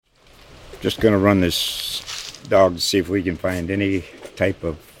Just going to run this dog to see if we can find any type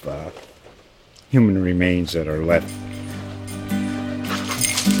of human remains that are left.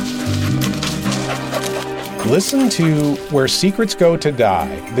 Listen to Where Secrets Go to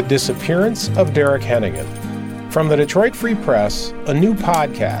Die, The Disappearance of Derek Hennigan. From the Detroit Free Press, a new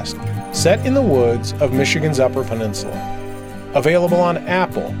podcast set in the woods of Michigan's Upper Peninsula. Available on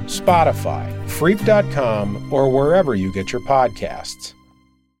Apple, Spotify, Freep.com, or wherever you get your podcasts.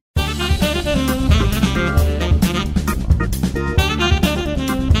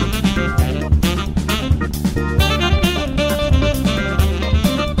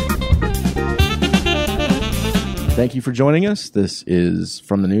 Thank you for joining us. This is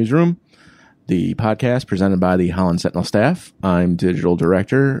From the Newsroom, the podcast presented by the Holland Sentinel staff. I'm Digital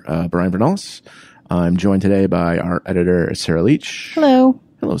Director Brian Vernellis. I'm joined today by our editor, Sarah Leach. Hello.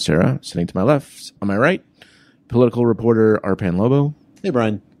 Hello, Sarah. Sitting to my left, on my right, political reporter Arpan Lobo. Hey,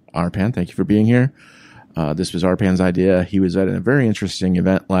 Brian. Arpan, thank you for being here. This was Arpan's idea. He was at a very interesting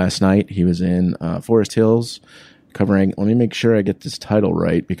event last night. He was in Forest Hills covering, let me make sure I get this title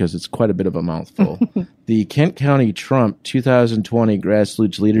right because it's quite a bit of a mouthful, the Kent County Trump 2020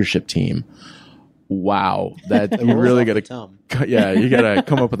 Grassroots Leadership Team. Wow. That you really got to, yeah, you got to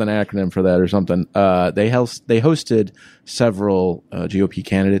come up with an acronym for that or something. They hosted several GOP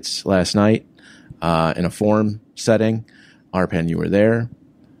candidates last night in a forum setting. Arpan, you were there.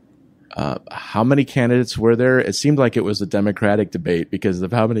 How many candidates were there? It seemed like it was a Democratic debate because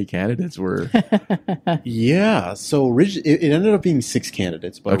of how many candidates were. Yeah, so it ended up being 6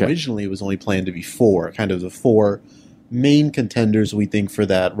 candidates, but originally it was only planned to be 4, kind of the 4 main contenders we think for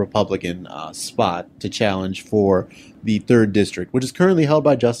that Republican spot to challenge for the 3rd district, which is currently held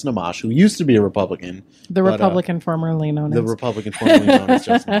by Justin Amash, who used to be a Republican. The Republican formerly known as. The Republican formerly known as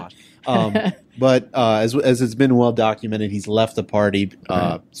Justin Amash. But as it's been well documented, he's left the party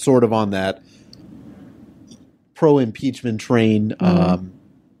sort of on that pro-impeachment train.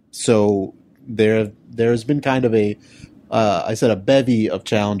 So there's been kind of a bevy of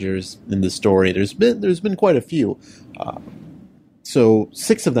challengers in this story. There's been quite a few. So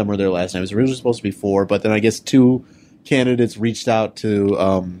 6 of them were there last night. It was originally supposed to be 4, but then I guess 2 candidates reached out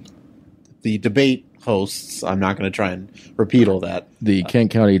to the debate hosts. I'm not going to try and repeat all that. The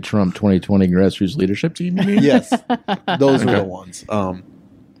Kent County Trump 2020 Grassroots Leadership Team, you mean? Yes. Those were the ones.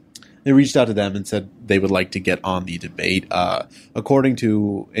 They reached out to them and said they would like to get on the debate. According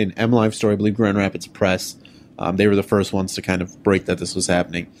to an MLive story, I believe Grand Rapids Press, they were the first ones to kind of break that this was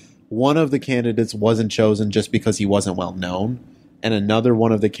happening. One of the candidates wasn't chosen just because he wasn't well known, and another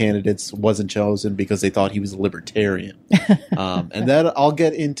one of the candidates wasn't chosen because they thought he was a libertarian. And that I'll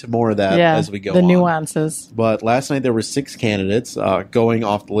get into more of that as we go on. The nuances. But last night there were 6 candidates. Going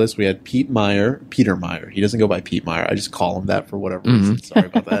off the list, we had Peter Meyer. He doesn't go by Pete Meyer. I just call him that for whatever reason. Sorry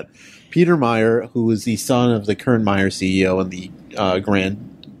about that. Peter Meyer, who is the son of the current Meyer CEO and the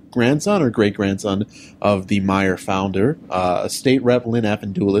grandson or great-grandson of the Meyer founder. State Rep Lynn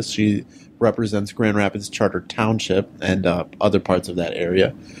Affendulis. She represents Grand Rapids Charter Township and other parts of that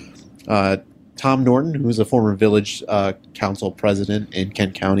area. Tom Norton, who is a former village council president in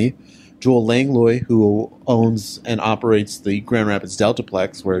Kent County. Joel Langlois, who owns and operates the Grand Rapids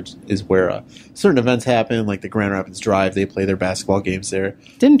Deltaplex, where certain events happen, like the Grand Rapids Drive. They play their basketball games there.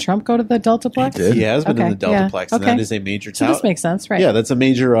 Didn't Trump go to the Deltaplex? He did. He has been in the Deltaplex, and that is a major So this makes sense, right? Yeah, that's a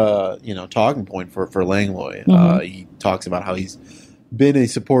major talking point for Langlois. He talks about how he's been a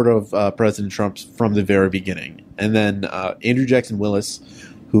supporter of President Trump from the very beginning. And then Andrew Jackson Willis,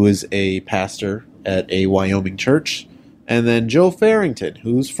 who is a pastor at a Wyoming church. And then Joe Farrington,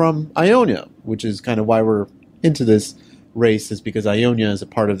 who's from Ionia, which is kind of why we're into this race, is because Ionia is a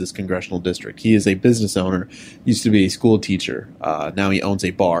part of this congressional district. He is a business owner, used to be a school teacher. Now he owns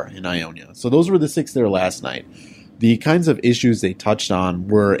a bar in Ionia. So those were the 6 there last night. The kinds of issues they touched on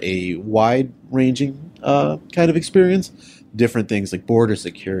were a wide-ranging kind of experience. Different things like border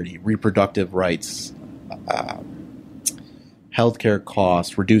security, reproductive rights, healthcare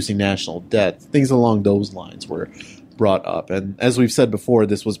costs, reducing national debt, things along those lines were brought up. And as we've said before,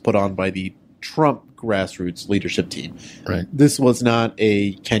 this was put on by the Trump Grassroots Leadership Team. Right. This was not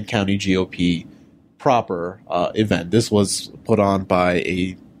a Kent County GOP proper event. This was put on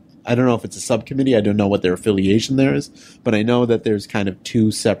by I don't know if it's a subcommittee. I don't know what their affiliation there is, but I know that there's kind of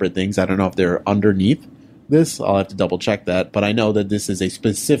 2 separate things. I don't know if they're underneath this. I'll have to double check that. But I know that this is a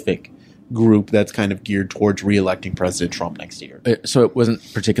specific group that's kind of geared towards re-electing President Trump next year. So it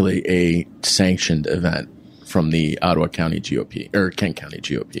wasn't particularly a sanctioned event from the Ottawa County GOP or Kent County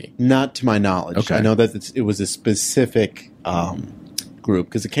GOP? Not to my knowledge. Okay. I know that it was a specific group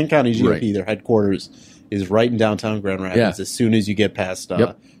because the Kent County GOP, their headquarters is right in downtown Grand Rapids. Yeah. As soon as you get past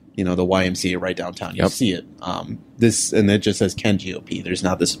the YMCA right downtown. You Yep. see it. And it just says Kent GOP. There's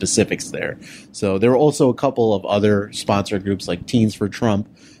not the specifics there. So there were also a couple of other sponsor groups like Teens for Trump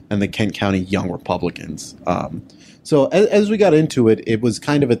and the Kent County Young Republicans. So as we got into it, it was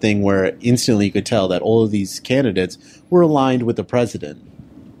kind of a thing where instantly you could tell that all of these candidates were aligned with the president.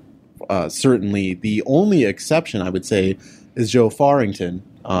 Certainly, the only exception I would say is Joe Farrington,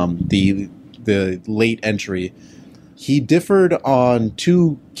 the late entry. He differed on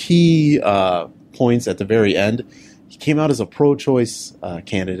two key points at the very end. He came out as a pro-choice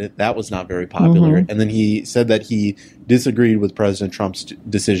candidate. That was not very popular. And then he said that he disagreed with President Trump's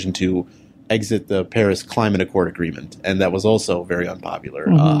decision to exit the Paris Climate Accord agreement. And that was also very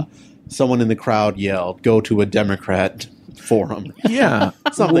unpopular. Someone in the crowd yelled, "Go to a Democrat forum." Yeah.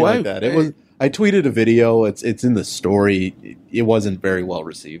 Something like that. It was. I tweeted a video. It's in the story. It wasn't very well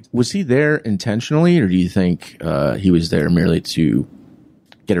received. Was he there intentionally, or do you think he was there merely to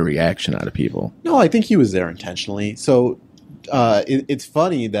get a reaction out of people? No, I think he was there intentionally. So it's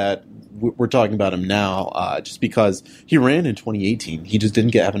funny that we're talking about him now just because he ran in 2018. He just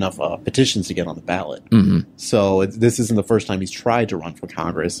didn't have enough petitions to get on the ballot. So this isn't the first time he's tried to run for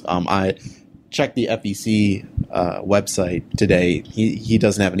Congress. I checked the FEC website today. He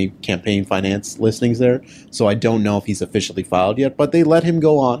doesn't have any campaign finance listings there, so I don't know if he's officially filed yet. But they let him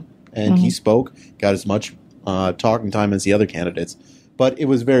go on, and he spoke, got as much talking time as the other candidates. But it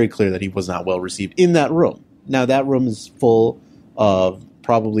was very clear that he was not well received in that room. Now, that room is full of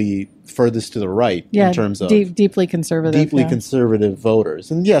probably furthest to the right in terms of deeply conservative. Conservative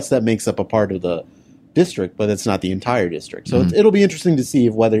voters. And yes, that makes up a part of the district, but it's not the entire district. So it'll be interesting to see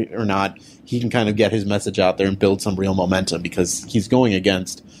if whether or not he can kind of get his message out there and build some real momentum, because he's going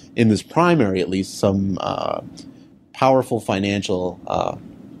against, in this primary at least, some powerful financial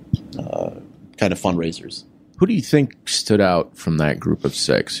kind of fundraisers. Who do you think stood out from that group of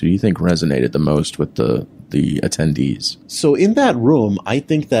six? Who do you think resonated the most with the attendees? So in that room, I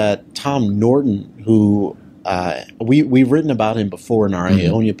think that Tom Norton, who we've written about him before in our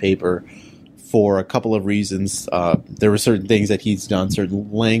Ionia paper for a couple of reasons. There were certain things that he's done,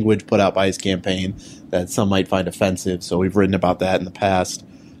 certain language put out by his campaign that some might find offensive. So we've written about that in the past.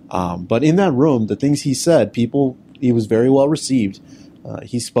 But in that room, the things he said, he was very well received.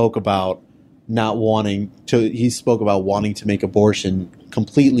 He spoke about wanting to make abortion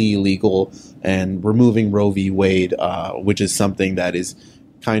completely illegal and removing Roe v. Wade, which is something that is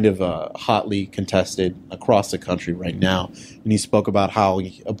kind of hotly contested across the country right now. And he spoke about how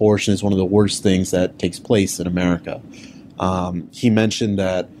abortion is one of the worst things that takes place in America. He mentioned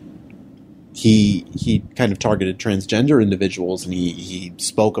that he kind of targeted transgender individuals, and he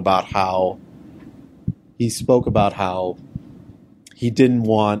spoke about how he didn't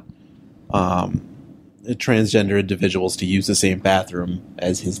want transgender individuals to use the same bathroom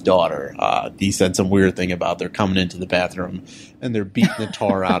as his daughter. He said some weird thing about they're coming into the bathroom and they're beating the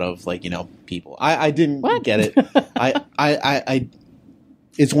tar out of people. I didn't get it. I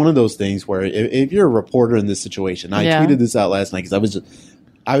it's one of those things where if you're a reporter in this situation, I tweeted this out last night because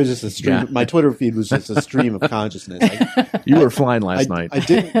I was just a stream. Yeah. My Twitter feed was just a stream of consciousness. You were flying last night.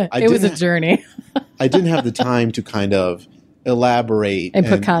 It was a journey. I didn't have the time to kind of elaborate and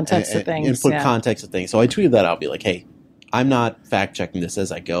put context to things. Context to things. So I tweeted that out, be like, hey, I'm not fact checking this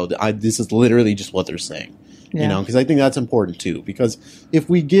as I go. This is literally just what they're saying. Yeah. Because I think that's important too. Because if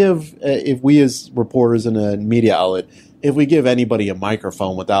we as reporters in a media outlet, if we give anybody a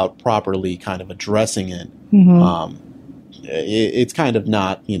microphone without properly kind of addressing it, it's kind of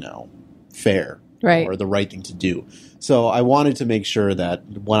not, fair, right, or the right thing to do. So I wanted to make sure that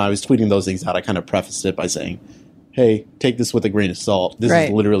when I was tweeting those things out, I kind of prefaced it by saying, hey, take this with a grain of salt. This is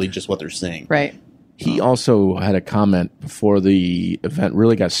literally just what they're saying. Right. He also had a comment before the event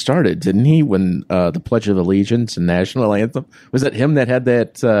really got started, didn't he? When the Pledge of Allegiance and National Anthem, was it him that had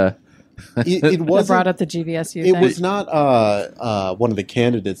that? It wasn't brought up the GVSU. It was not one of the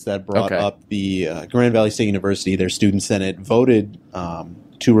candidates that brought up the Grand Valley State University. Their student senate voted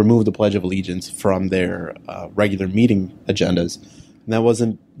to remove the Pledge of Allegiance from their regular meeting agendas. And that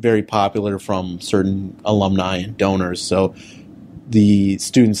wasn't very popular from certain alumni and donors. So the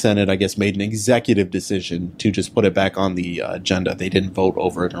student senate, I guess, made an executive decision to just put it back on the agenda. They didn't vote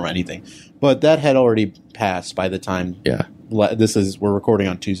over it or anything. But that had already passed by the time. Yeah. We're recording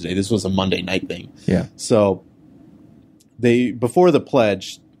on Tuesday. This was a Monday night thing. Yeah. So before the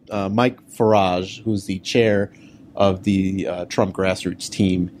pledge, Mike Farage, who's the chair of the Trump grassroots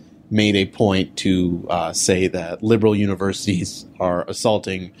team, made a point to say that liberal universities are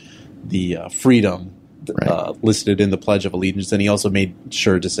assaulting the freedom listed in the Pledge of Allegiance. And he also made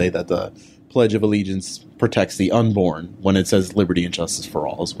sure to say that the Pledge of Allegiance protects the unborn when it says liberty and justice for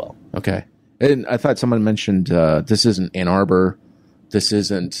all as well. Okay. And I thought someone mentioned this isn't Ann Arbor. This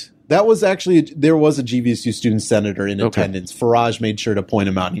isn't... That was actually, there was a GVSU student senator in attendance. Farage made sure to point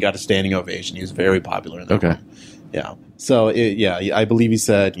him out, and he got a standing ovation. He was very popular in that room. Yeah. So, I believe he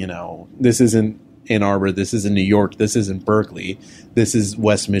said, this isn't Ann Arbor, this isn't New York, this isn't Berkeley, this is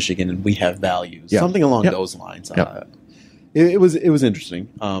West Michigan, and we have values. Something along those lines. It was interesting.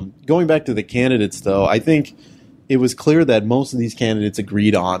 Going back to the candidates, though, I think it was clear that most of these candidates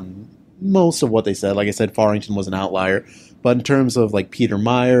agreed on most of what they said. Like I said, Farrington was an outlier. But in terms of like Peter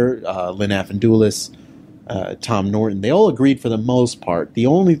Meyer, Lynn Affendoulis, Tom Norton, they all agreed for the most part. The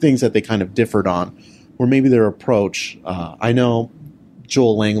only things that they kind of differed on were maybe their approach. I know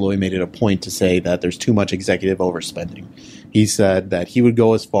Joel Langlois made it a point to say that there's too much executive overspending. He said that he would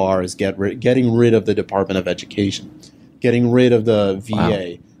go as far as getting rid of the Department of Education, getting rid of the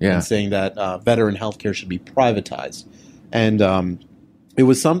VA, and saying that veteran healthcare should be privatized. And it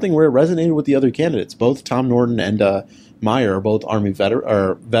was something where it resonated with the other candidates. Both Tom Norton and Meyer are both Army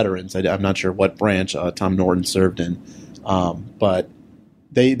veterans. I'm not sure what branch Tom Norton served in, but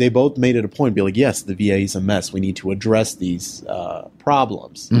they both made it a point to be like, yes, the VA is a mess. We need to address these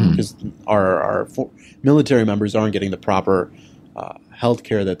problems because our military members aren't getting the proper health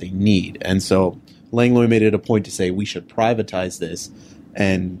care that they need. And so Langlois made it a point to say we should privatize this.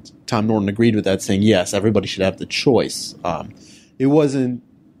 And Tom Norton agreed with that, saying, yes, everybody should have the choice. It wasn't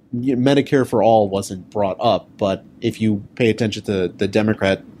Medicare for all wasn't brought up, but if you pay attention to the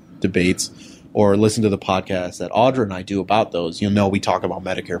Democrat debates or listen to the podcast that Audra and I do about those, you'll know we talk about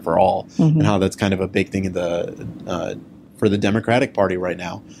Medicare for all and how that's kind of a big thing in the for the Democratic Party right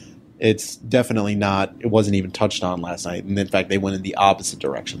now. It's definitely not. It wasn't even touched on last night, and in fact, they went in the opposite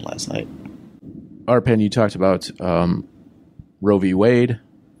direction last night. Arpen, you talked about Roe v. Wade.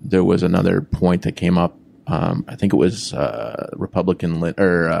 There was another point that came up. I think it was Republican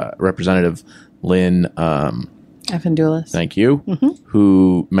Representative Lynn Affendoulis. Thank you,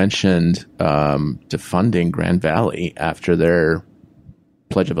 who mentioned defunding Grand Valley after their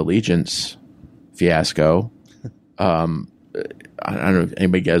Pledge of Allegiance fiasco. I don't know if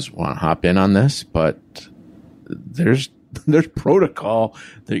anybody guys want to hop in on this, but there's protocol.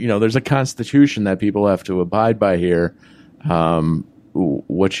 There's a constitution that people have to abide by here.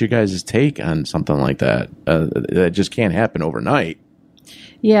 What's your guys' take on something like that? That just can't happen overnight.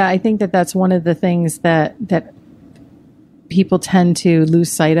 Yeah, I think that's one of the things that people tend to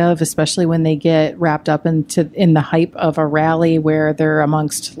lose sight of, especially when they get wrapped up in the hype of a rally where they're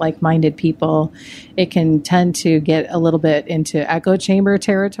amongst like-minded people. It can tend to get a little bit into echo chamber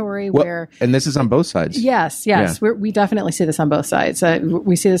territory and this is on both sides. Yes. Yeah. We definitely see this on both sides.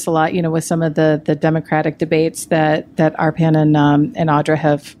 We see this a lot, with some of the Democratic debates that Arpan and Audra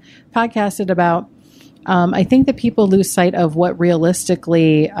have podcasted about. I think that people lose sight of what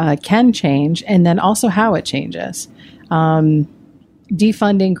realistically can change, and then also how it changes.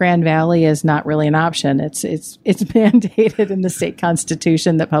 Defunding Grand Valley is not really an option. It's mandated in the state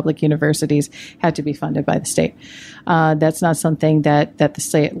constitution that public universities have to be funded by the state. That's not something that the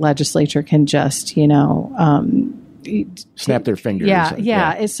state legislature can just snap their fingers.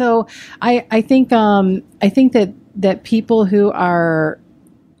 Yeah. So I think that people who are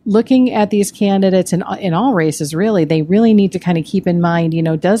looking at these candidates in all races, really, they really need to kind of keep in mind,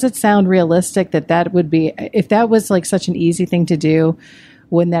 does it sound realistic that would be, if that was like such an easy thing to do,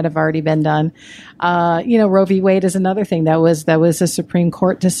 wouldn't that have already been done? Roe v. Wade is another thing that was a Supreme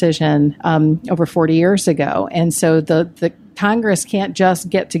Court decision over 40 years ago. And so the Congress can't just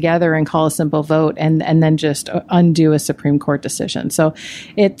get together and call a simple vote and then just undo a Supreme Court decision. So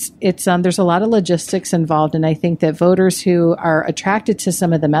it's there's a lot of logistics involved, and I think that voters who are attracted to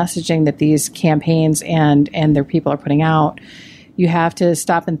some of the messaging that these campaigns and their people are putting out, you have to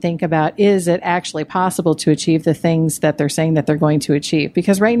stop and think about, is it actually possible to achieve the things that they're saying that they're going to achieve?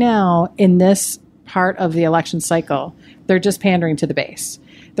 Because right now, in this part of the election cycle, they're just pandering to the base.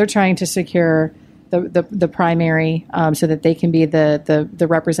 They're trying to secure the primary so that they can be the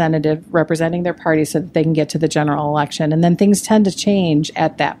representative representing their party so that they can get to the general election. And then things tend to change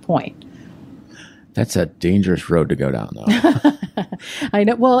at that point. That's a dangerous road to go down, though. I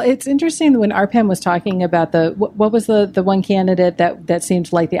know. Well, it's interesting when Arpen was talking about what was the one candidate that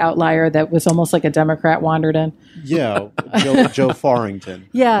seemed like the outlier that was almost like a Democrat wandered in? Yeah, Joe Farrington.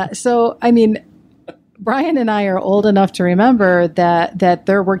 Yeah. So, I mean, Brian and I are old enough to remember that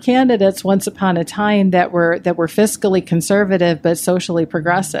there were candidates once upon a time that were fiscally conservative but socially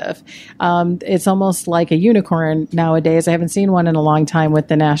progressive. It's almost like a unicorn nowadays. I haven't seen one in a long time with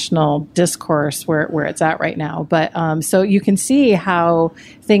the national discourse where it's at right now. But so you can see how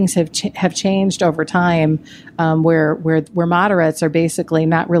things have changed over time, where moderates are basically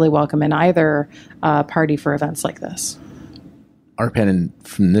not really welcome in either party for events like this. Arpan,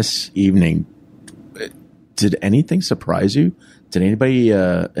 from this evening, did anything surprise you? Did anybody,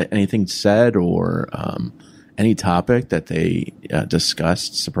 anything said or any topic that they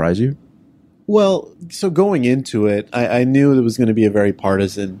discussed surprise you? Well, so going into it, I knew it was going to be a very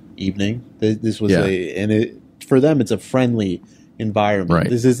partisan evening. This was for them, it's a friendly environment. Right.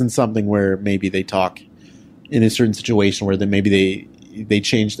 This isn't something where maybe they talk in a certain situation where maybe they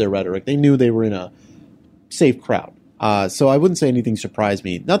change their rhetoric. They knew they were in a safe crowd. So I wouldn't say anything surprised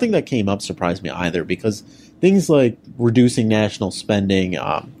me. Nothing that came up surprised me either, because things like reducing national spending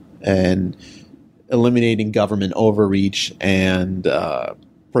and eliminating government overreach and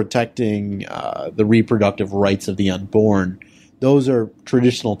protecting the reproductive rights of the unborn, those are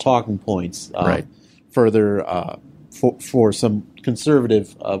traditional talking points Right. further for some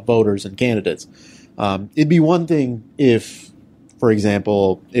conservative voters and candidates. It'd be one thing if, for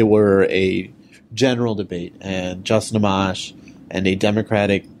example, it were a general debate and Justin Amash and a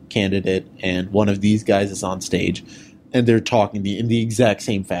Democratic candidate and one of these guys is on stage and they're talking in the exact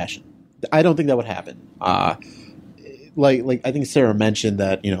same fashion. I don't think that would happen. Like I think Sarah mentioned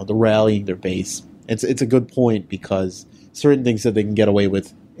that, the rallying their base, it's a good point, because certain things that they can get away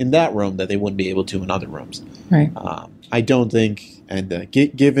with in that room that they wouldn't be able to in other rooms. Right. I don't think, and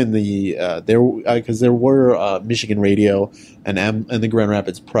given the because there were Michigan Radio and the Grand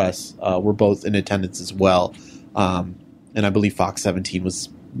Rapids Press were both in attendance as well, and I believe Fox 17 was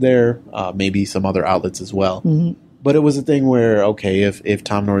there, maybe some other outlets as well. Mm-hmm. But it was a thing where, okay, if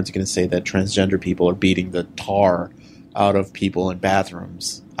Tom Norton's going to say that transgender people are beating the tar out of people in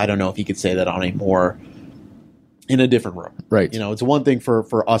bathrooms, I don't know if he could say that in a different room. Right. It's one thing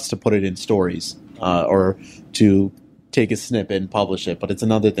for us to put it in stories or to take a snippet and publish it, but it's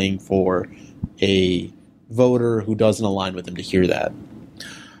another thing for a voter who doesn't align with him to hear that.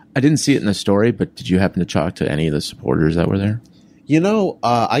 I didn't see it in the story, but did you happen to talk to any of the supporters that were there?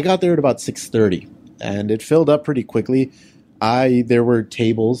 I got there at about 6:30, and it filled up pretty quickly. There were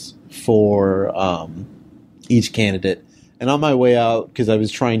tables for each candidate, and on my way out, because I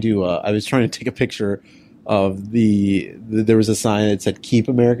was trying to take a picture of there was a sign that said "Keep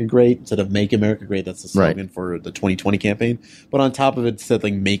America Great" instead of "Make America Great." That's the slogan for the 2020 campaign. But on top of it said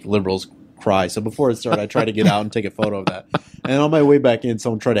like "Make Liberals Cry." So before it started, I tried to get out and take a photo of that. And on my way back in,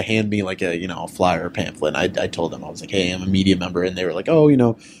 someone tried to hand me like a flyer or pamphlet. And I told them, I was like, "Hey, I'm a media member," and they were like,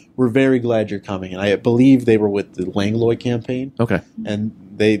 "Oh, we're very glad you're coming." And I believe they were with the Langlois campaign. Okay. And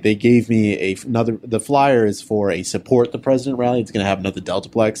they gave me the flyer is for a Support the President rally. It's going to have another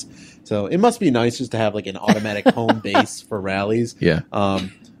Deltaplex. So it must be nice just to have like an automatic home base for rallies. Yeah.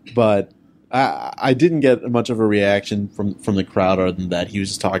 But I didn't get much of a reaction from the crowd other than that. He was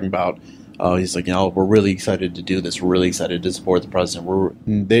just talking about, he's like, we're really excited to do this. We're really excited to support the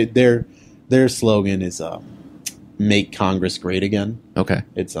president. Their slogan is "Make Congress Great Again." Okay.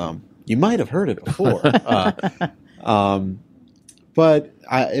 It's you might have heard it before, but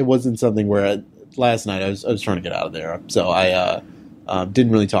it wasn't something where last night I was trying to get out of there, so I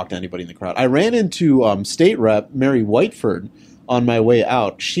didn't really talk to anybody in the crowd. I ran into State Rep Mary Whiteford on my way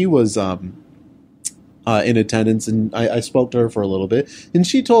out. She was in attendance, and I spoke to her for a little bit, and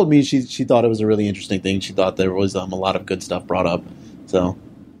she told me she thought it was a really interesting thing. She thought there was a lot of good stuff brought up. So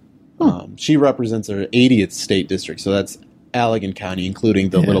she represents her 80th state district, so that's Allegan County, including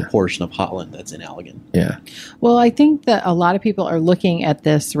the little portion of Holland that's in Allegan. Yeah. Well, I think that a lot of people are looking at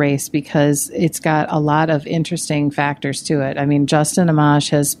this race because it's got a lot of interesting factors to it. I mean, Justin Amash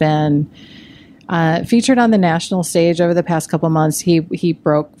has been featured on the national stage over the past couple months. He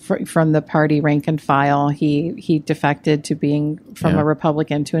broke from the party rank and file. He defected to being from a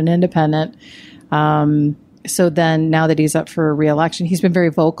Republican to an independent. So then now that he's up for re-election, he's been very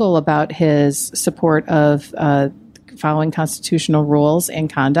vocal about his support of following constitutional rules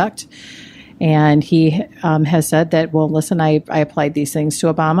and conduct. And he has said that, well, listen, I applied these things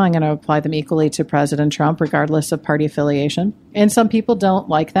to Obama. I'm going to apply them equally to President Trump, regardless of party affiliation. And some people don't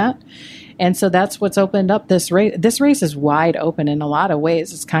like that. And so that's what's opened up this race. This race is wide open in a lot of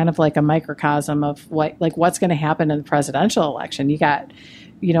ways. It's kind of like a microcosm of what's going to happen in the presidential election. You got,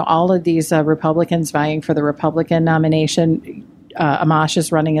 all of these Republicans vying for the Republican nomination. Amash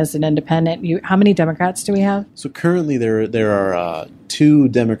is running as an independent. How many Democrats do we have? So currently there are two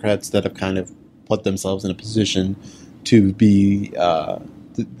Democrats that have kind of put themselves in a position to be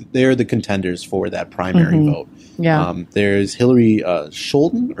they're the contenders for that primary vote. Yeah. There's Hillary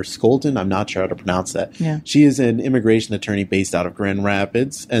Scholten or Skolten. I'm not sure how to pronounce that. Yeah. She is an immigration attorney based out of Grand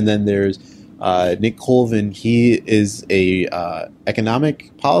Rapids. And then there's Nick Colvin. He is a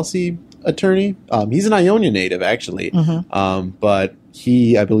economic policy attorney. He's an Ionia native, actually. But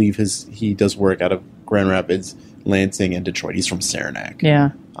I believe he does work out of Grand Rapids, Lansing, and Detroit. He's from Saranac.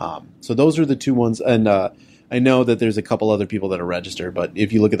 Yeah. So those are the two ones. And I know that there's a couple other people that are registered, but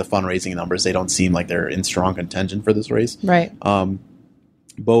if you look at the fundraising numbers, they don't seem like they're in strong contention for this race. Right.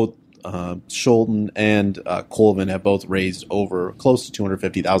 Both Scholten and Colvin have both raised over close to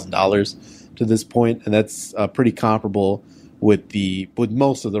 $250,000 to this point, and that's pretty comparable with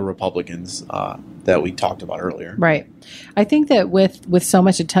most of the Republicans that we talked about earlier. Right. I think that with so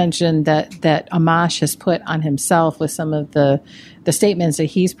much attention that Amash has put on himself with some of the statements that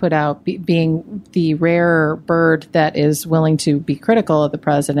he's put out, being the rare bird that is willing to be critical of the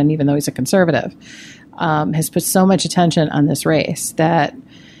president, even though he's a conservative, has put so much attention on this race that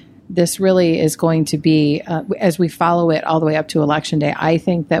this really is going to be, as we follow it all the way up to Election Day, I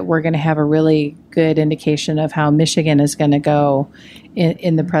think that we're going to have a really good indication of how Michigan is going to go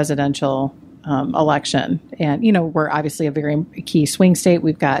in the presidential election. And, we're obviously a very key swing state.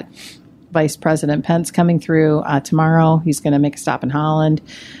 We've got Vice President Pence coming through tomorrow. He's going to make a stop in Holland.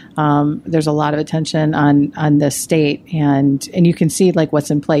 There's a lot of attention on this state, and you can see like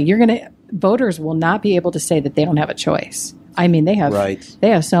what's in play. Voters will not be able to say that they don't have a choice. I mean, they have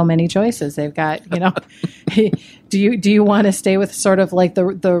so many choices. They've got, do you want to stay with sort of like the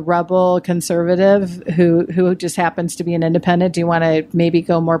rebel conservative who just happens to be an independent? Do you want to maybe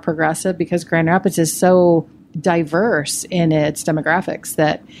go more progressive? Because Grand Rapids is so diverse in its demographics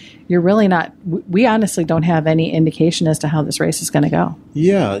that you're really not, we honestly don't have any indication as to how this race is going to go.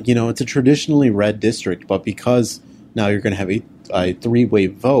 Yeah. It's a traditionally red district, but because now you're going to have a three-way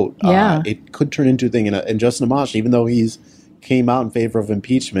vote, it could turn into a thing. And Justin Amash, even though he's came out in favor of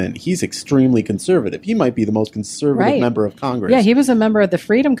impeachment, he's extremely conservative. He might be the most conservative member of Congress. Yeah, he was a member of the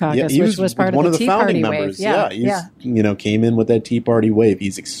Freedom Caucus, which was part of the Tea Party members. wave. He's came in with that Tea Party wave.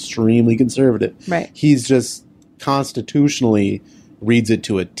 He's extremely conservative. Right. He's just constitutionally reads it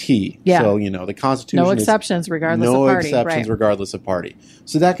to a T. Yeah. So, the Constitution no exceptions regardless of party. No exceptions regardless of party.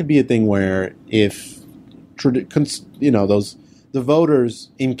 So that could be a thing where if the voters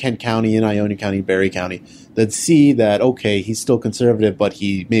in Kent County, in Ionia County, Berry County, that see that, okay, he's still conservative, but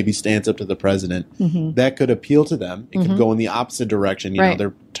he maybe stands up to the president, that could appeal to them. It could go in the opposite direction. You know,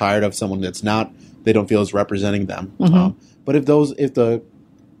 they're tired of someone they don't feel is representing them. But if the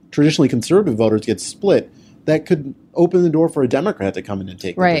traditionally conservative voters get split, that could open the door for a Democrat to come in and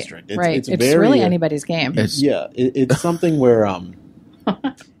take the district. It's really anybody's game. It's something where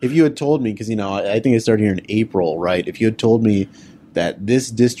if you had told me, because I think I started here in April, right? If you had told me that this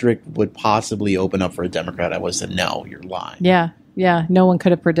district would possibly open up for a Democrat, I would have said, no, you're lying. Yeah. No one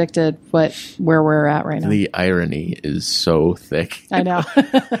could have predicted where we're at right now. The irony is so thick. I know.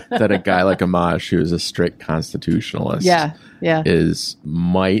 that a guy like Amash, who is a strict constitutionalist,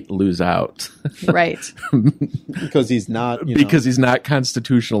 might lose out. Right. Because he's not. He's not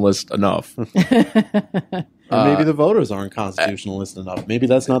constitutionalist enough. Or maybe the voters aren't constitutionalist enough. Maybe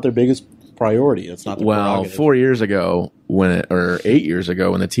that's not their biggest priority. It's not their prerogative. 4 years ago, or 8 years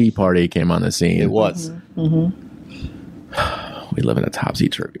ago, when the Tea Party came on the scene, it was. We live in a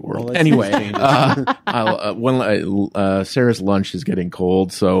topsy-turvy world. Well, anyway, Sarah's lunch is getting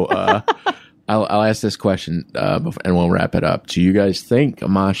cold, so I'll ask this question and we'll wrap it up. Do you guys think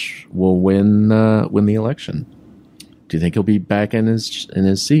Amash will win the election? Do you think he'll be back in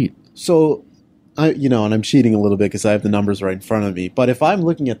his seat? So, and I'm cheating a little bit because I have the numbers right in front of me. But if I'm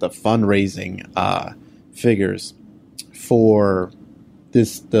looking at the fundraising figures for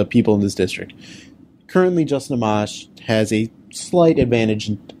the people in this district, currently Justin Amash has a slight advantage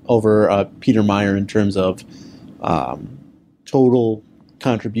over Peter Meijer in terms of total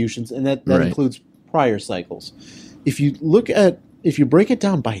contributions, and that includes prior cycles. If you break it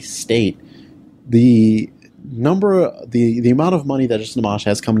down by state, the amount of money that Justin Amash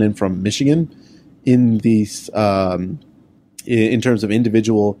has coming in from Michigan in these in terms of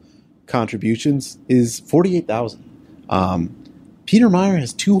individual contributions is $48,000. Peter Meijer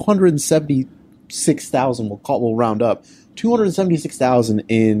has $276,000. We'll round up $276,000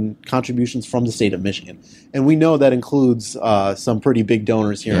 in contributions from the state of Michigan, and we know that includes some pretty big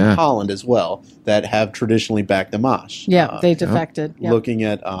donors here in Holland as well that have traditionally backed Amash. They defected. Looking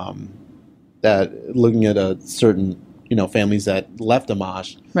at a certain families that left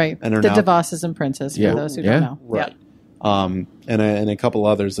Amash, right? And are the now DeVosses and Princes for those who don't know, right? and a couple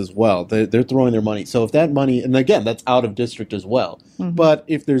others as well. They're throwing their money. So if that money, and again, that's out of district as well. Mm-hmm. But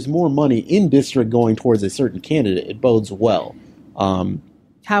if there's more money in district going towards a certain candidate, it bodes well.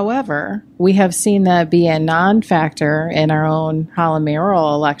 However, we have seen that be a non-factor in our own Holland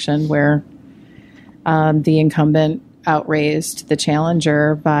mayoral election, where the incumbent outraised the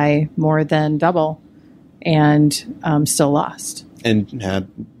challenger by more than double and still lost.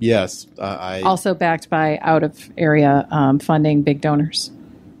 And yes, I also backed by out-of-area funding, big donors.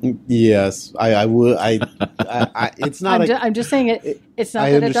 Yes, I would. It's not. I'm just saying it. It's not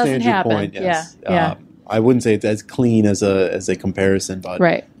that it doesn't happen. Point, yes. Yeah. I wouldn't say it's as clean as a comparison, but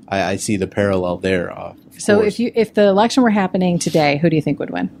right. I see the parallel there. So if the election were happening today, who do you think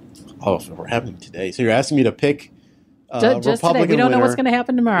would win? Oh, if it were happening today, so you're asking me to pick just Republican today. We don't know winner, what's going to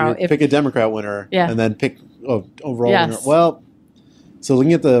happen tomorrow. Pick a Democrat winner, and then pick overall winner. Well, so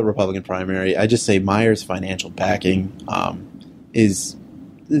looking at the Republican primary, I just say Meyer's financial backing is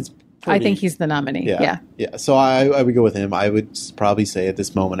pretty, I think he's the nominee. Yeah. So I would go with him. I would probably say at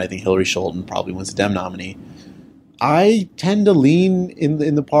this moment, I think Hillary Scholten probably wins the Dem nominee. I tend to lean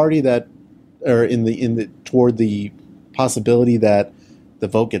in the party that, or toward the possibility that the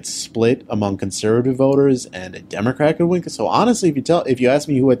vote gets split among conservative voters and a Democrat could win. So honestly, if you ask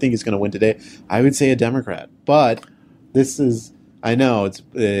me who I think is going to win today, I would say a Democrat. But this is, I know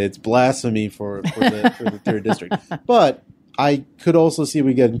it's blasphemy for the third district, but I could also see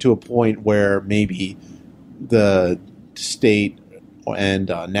we get into a point where maybe the state and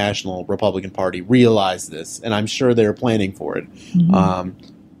national Republican Party realize this, and I'm sure they're planning for it, and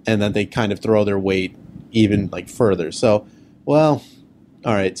then they kind of throw their weight even further. So, well,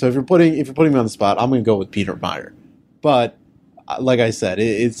 all right. So if you're putting me on the spot, I'm going to go with Peter Meijer. But like I said,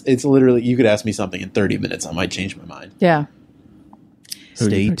 it's literally, you could ask me something in 30 minutes, I might change my mind. Yeah.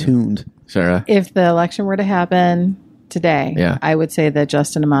 Stay tuned, Sarah. If the election were to happen today, I would say that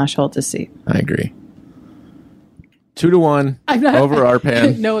Justin Amash holds a seat. I agree. 2-1 over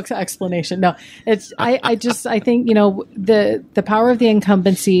Arpan. No explanation. No, it's I think the power of the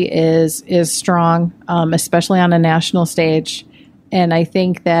incumbency is strong, especially on a national stage, and I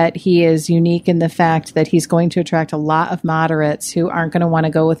think that he is unique in the fact that he's going to attract a lot of moderates who aren't going to want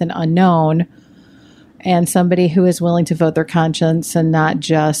to go with an unknown, and somebody who is willing to vote their conscience and not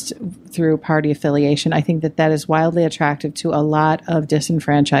just through party affiliation. I think that is wildly attractive to a lot of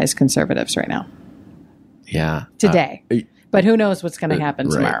disenfranchised conservatives right now. Yeah. Today. But who knows what's going to happen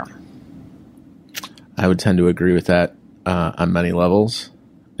tomorrow. I would tend to agree with that on many levels,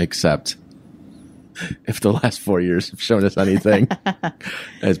 except if the last 4 years have shown us anything,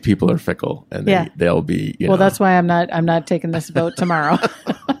 as people are fickle and they'll be, well, that's why I'm not taking this vote tomorrow.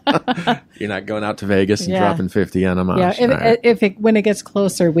 You're not going out to Vegas and dropping 50 on Amash. Yeah, when it gets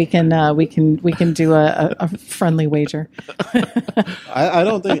closer, we can do a friendly wager. I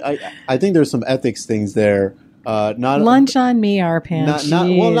don't think I think there's some ethics things there. Not lunch on me, Arpan.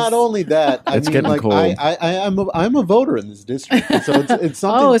 Not only that. It's getting cold. I'm a voter in this district, so it's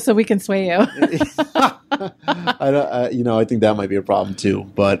something. Oh, so we can sway you. I think that might be a problem too.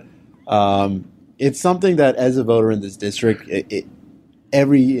 But it's something that, as a voter in this district,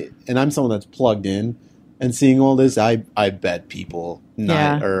 and I'm someone that's plugged in and seeing all this, I bet people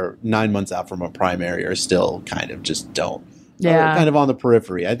 9 months out from a primary are still kind of just don't. Yeah. Kind of on the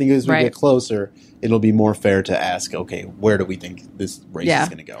periphery. I think as we get closer, it'll be more fair to ask, okay, where do we think this race is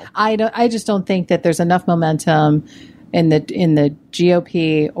going to go? I just don't think that there's enough momentum in the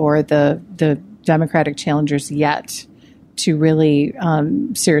GOP or the Democratic challengers yet to really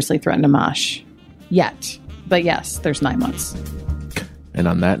seriously threaten Amash yet. But yes, there's 9 months. And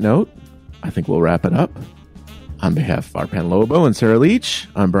on that note, I think we'll wrap it up. On behalf of Arpan Lobo and Sarah Leach,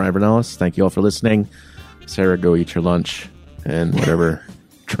 I'm Brian Vernellis. Thank you all for listening. Sarah, go eat your lunch and whatever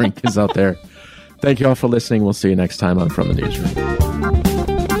drink is out there. Thank you all for listening. We'll see you next time on From the Newsroom.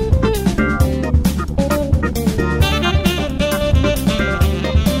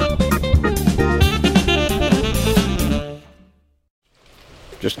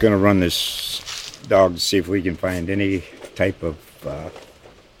 Just going to run this dog to see if we can find any type of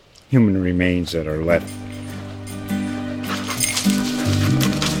human remains that are left.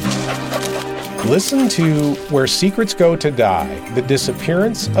 Listen to Where Secrets Go to Die, The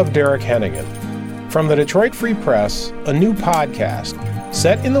Disappearance of Derek Hennigan. From the Detroit Free Press, a new podcast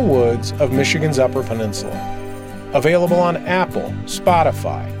set in the woods of Michigan's Upper Peninsula. Available on Apple,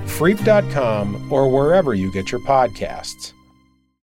 Spotify, Freep.com, or wherever you get your podcasts.